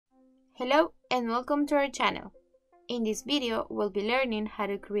Hello and welcome to our channel. In this video, we'll be learning how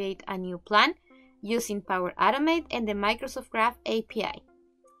to create a new plan using Power Automate and the Microsoft Graph API.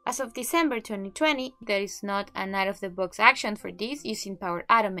 As of December 2020, there is not an out-of-the-box action for this using Power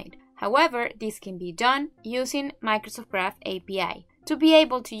Automate. However, this can be done using Microsoft Graph API. To be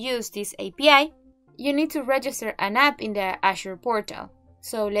able to use this API, you need to register an app in the Azure portal.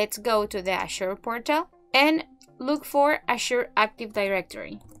 So let's go to the Azure portal and look for Azure Active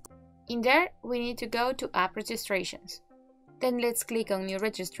Directory. In there, we need to go to App Registrations. Then let's click on New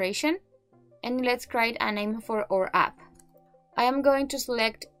Registration and let's create a name for our app. I am going to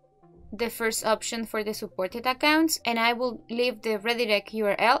select the first option for the supported accounts and I will leave the redirect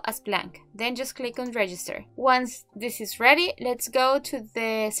URL as blank. Then just click on Register. Once this is ready, let's go to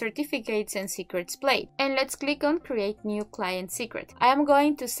the Certificates and Secrets plate and let's click on Create New Client Secret. I am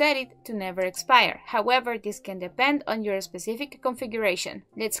going to set it to never expire. However, this can depend on your specific configuration.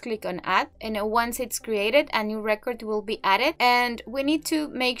 Let's click on Add, and once it's created, a new record will be added, and we need to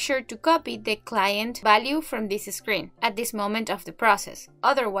make sure to copy the client value from this screen at this moment of the process.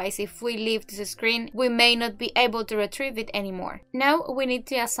 Otherwise, if we leave this screen, we may not be able to retrieve it anymore. Now we need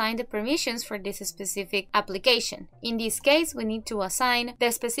to assign the permissions for this specific application. In this case, we need to assign the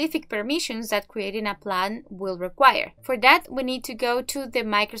specific permissions that creating a plan will require. For that, we need to go to the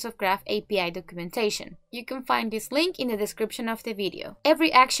Microsoft Graph API documentation. You can find this link in the description of the video.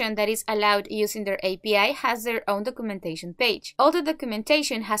 Every action that is allowed using their API has their own documentation page. All the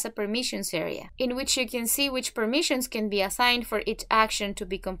documentation has a permissions area, in which you can see which permissions can be assigned for each action to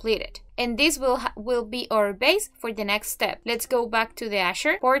be completed. And this will be our base for the next step. Let's go back to the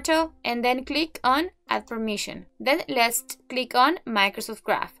Azure portal and then click on Add Permission. Then let's click on Microsoft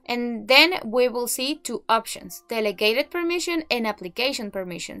Graph. And then we will see two options, Delegated Permission and Application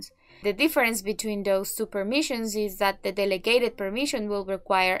Permissions. The difference between those two permissions is that the delegated permission will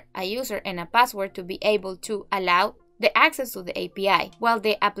require a user and a password to be able to allow the access to the API, while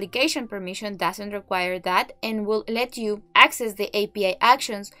the application permission doesn't require that and will let you access the API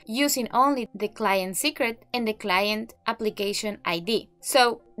actions using only the client secret and the client application ID.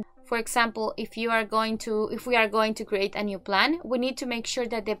 So, for example, if we are going to create a new plan, we need to make sure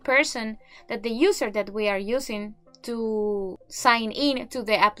that the user that we are using to sign in to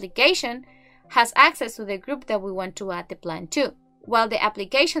the application has access to the group that we want to add the plan to, while the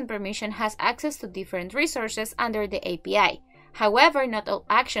application permission has access to different resources under the API. However, not all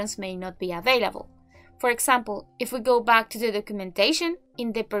actions may not be available. For example, if we go back to the documentation,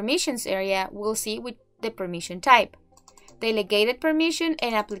 in the permissions area, we'll see with the permission type, Delegated Permission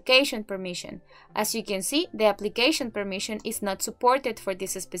and Application Permission. As you can see, the application permission is not supported for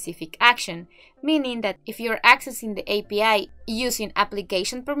this specific action, meaning that if you're accessing the API using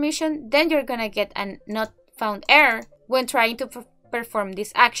application permission, then you're gonna get a not found error when trying to perform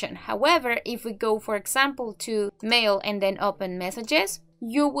this action. However, if we go, for example, to Mail and then open Messages,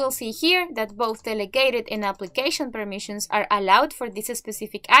 you will see here that both delegated and application permissions are allowed for this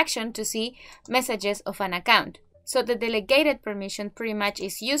specific action to see messages of an account. So the delegated permission pretty much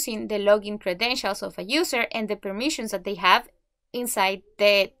is using the login credentials of a user and the permissions that they have inside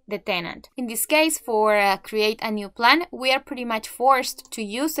the tenant. In this case, for create a new plan, we are pretty much forced to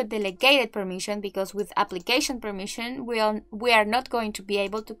use the delegated permission because with application permission, we are not going to be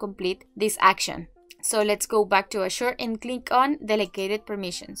able to complete this action. So let's go back to Azure and click on Delegated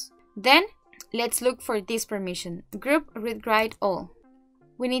Permissions. Then let's look for this permission, Group Read Write All.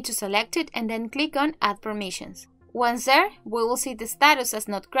 We need to select it and then click on Add Permissions. Once there, we will see the status as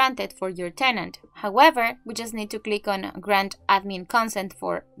not granted for your tenant. However, we just need to click on Grant Admin Consent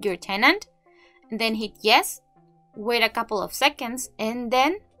for your tenant, and then hit Yes, wait a couple of seconds, and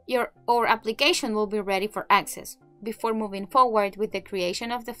then our application will be ready for access. Before moving forward with the creation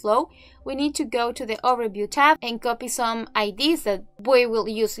of the flow, we need to go to the Overview tab and copy some IDs that we will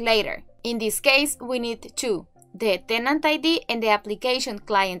use later. In this case, we need two, the tenant ID and the application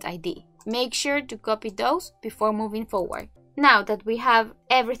client ID. Make sure to copy those before moving forward. Now that we have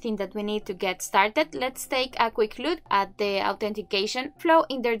everything that we need to get started, let's take a quick look at the authentication flow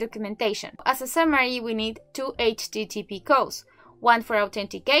in their documentation. As a summary, we need two HTTP codes, one for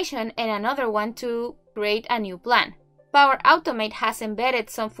authentication and another one to create a new plan. Power Automate has embedded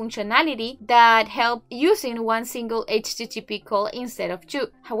some functionality that help using one single HTTP call instead of two.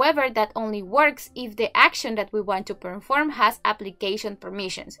 However, that only works if the action that we want to perform has application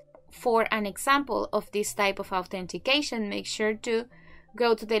permissions. For an example of this type of authentication, make sure to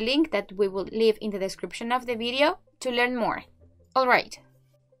go to the link that we will leave in the description of the video to learn more. Alright,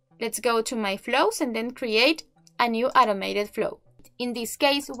 let's go to my flows and then create a new automated flow. In this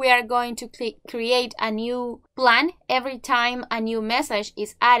case, we are going to create a new plan every time a new message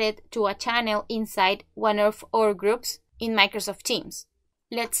is added to a channel inside one of our groups in Microsoft Teams.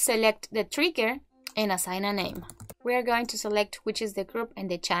 Let's select the trigger and assign a name. We are going to select which is the group and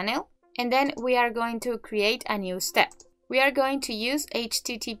the channel, and then we are going to create a new step. We are going to use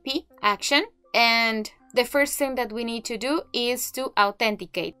HTTP action, and the first thing that we need to do is to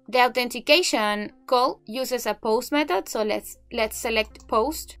authenticate. The authentication call uses a post method, so let's select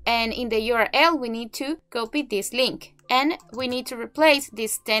post, and in the URL we need to copy this link, and we need to replace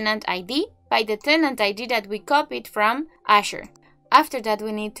this tenant ID by the tenant ID that we copied from Azure. After that,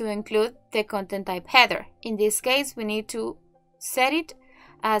 we need to include the content type header. In this case, we need to set it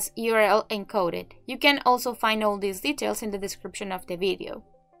as URL encoded. You can also find all these details in the description of the video.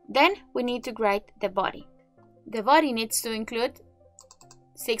 Then we need to write the body. The body needs to include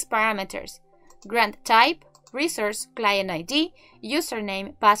 6 parameters: grant type, resource, client ID,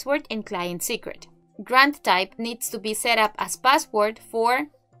 username, password, and client secret. Grant type needs to be set up as password for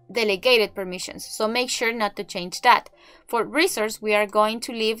delegated permissions, so make sure not to change that. For resource, we are going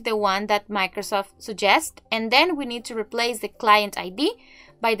to leave the one that Microsoft suggests, and then we need to replace the client ID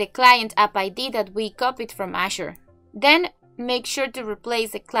by the client app ID that we copied from Azure. Then make sure to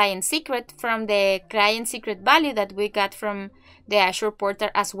replace the client secret from the client secret value that we got from the Azure portal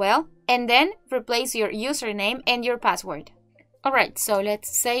as well, and then replace your username and your password. Alright, so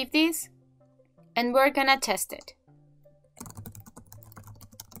let's save this and we're gonna test it.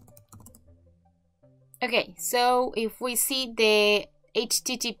 Okay, so if we see the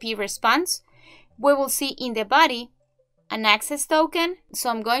HTTP response, we will see in the body an access token.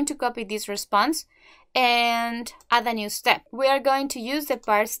 So I'm going to copy this response and add a new step. We are going to use the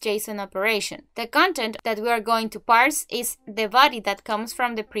parse JSON operation. The content that we are going to parse is the body that comes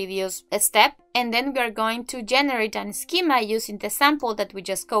from the previous step, and then we are going to generate an schema using the sample that we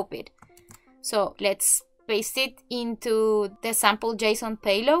just copied. So let's paste it into the sample JSON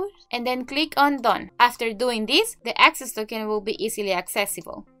payload and then click on Done. After doing this, the access token will be easily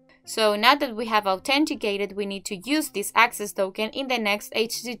accessible. So now that we have authenticated, we need to use this access token in the next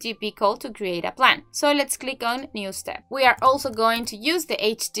HTTP call to create a plan. So let's click on New Step. We are also going to use the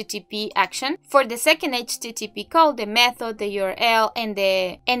HTTP action. For the second HTTP call, the method, the URL, and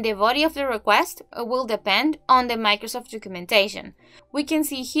the body of the request will depend on the Microsoft documentation. We can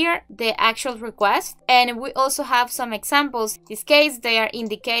see here the actual request, and we also have some examples. In this case, they are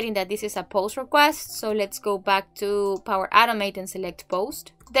indicating that this is a post request. So let's go back to Power Automate and select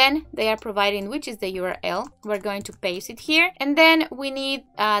post. Then they are providing which is the URL. We're going to paste it here, and then we need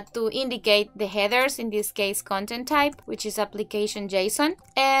to indicate the headers, in this case content type, which is application JSON,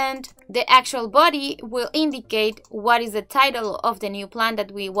 and the actual body will indicate what is the title of the new plan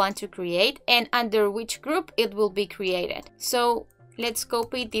that we want to create and under which group it will be created. So let's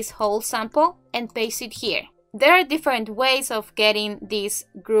copy this whole sample and paste it here. There are different ways of getting this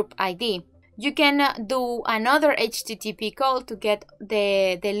group ID. You can do another HTTP call to get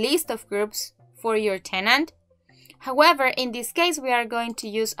the list of groups for your tenant. However, in this case, we are going to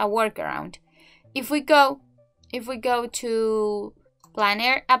use a workaround. If we go to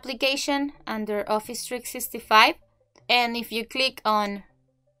Planner application under Office 365, and if you click on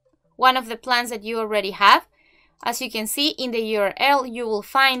one of the plans that you already have, as you can see in the URL, you will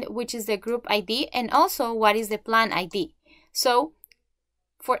find which is the group ID and also what is the plan ID. So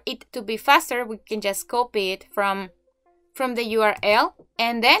for it to be faster, we can just copy it from the URL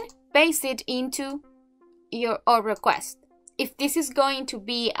and then paste it into our request. If this is going to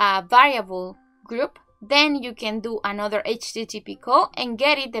be a variable group, then you can do another HTTP call and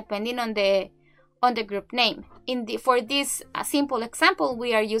get it depending on the group name. For this simple example,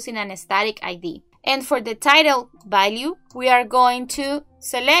 we are using an static ID. And for the title value, we are going to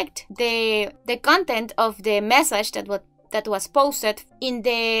select the content of the message that was posted in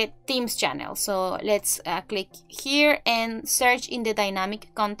the Teams channel. So let's click here and search in the dynamic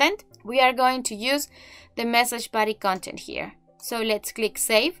content. We are going to use the message body content here. So let's click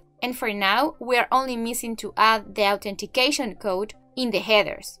save. And for now, we are only missing to add the authentication code in the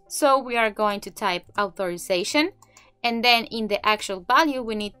headers. So we are going to type authorization, and then in the actual value,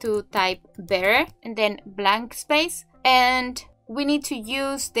 we need to type bearer and then blank space. And we need to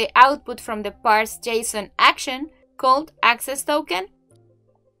use the output from the parse JSON action called access token,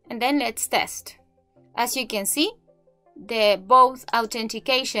 and then let's test. As you can see, both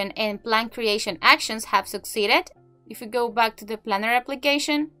authentication and plan creation actions have succeeded. If we go back to the Planner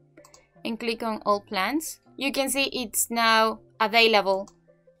application and click on all plans, you can see it's now available.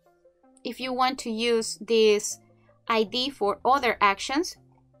 If you want to use this ID for other actions,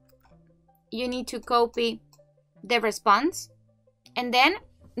 you need to copy the response And then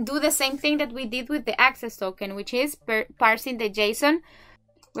do the same thing that we did with the access token, which is parsing the JSON.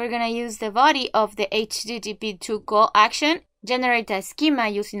 We're gonna use the body of the HTTP2 call action, generate a schema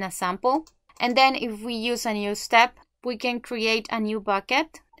using a sample. And then if we use a new step, we can create a new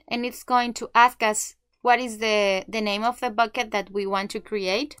bucket, and it's going to ask us what is the name of the bucket that we want to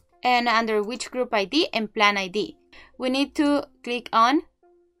create, and under which group ID and plan ID. We need to click on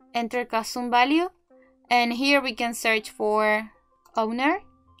enter custom value, and here we can search for owner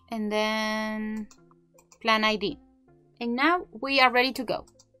and then plan ID. And now we are ready to go.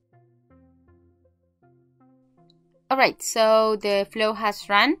 Alright, so the flow has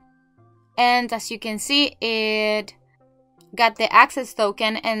run, and as you can see, it got the access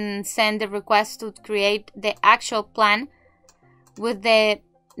token and sent the request to create the actual plan with the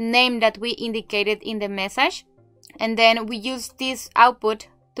name that we indicated in the message. And then we use this output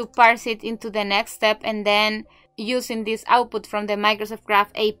to parse it into the next step, and then using this output from the Microsoft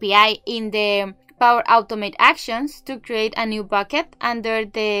Graph API in the Power Automate actions to create a new bucket under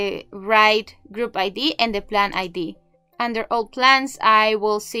the right group ID and the plan ID. Under all plans, I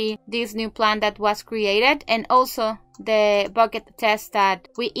will see this new plan that was created and also the bucket test that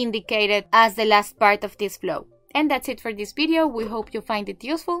we indicated as the last part of this flow. And that's it for this video. We hope you find it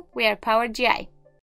useful. We are Power GI.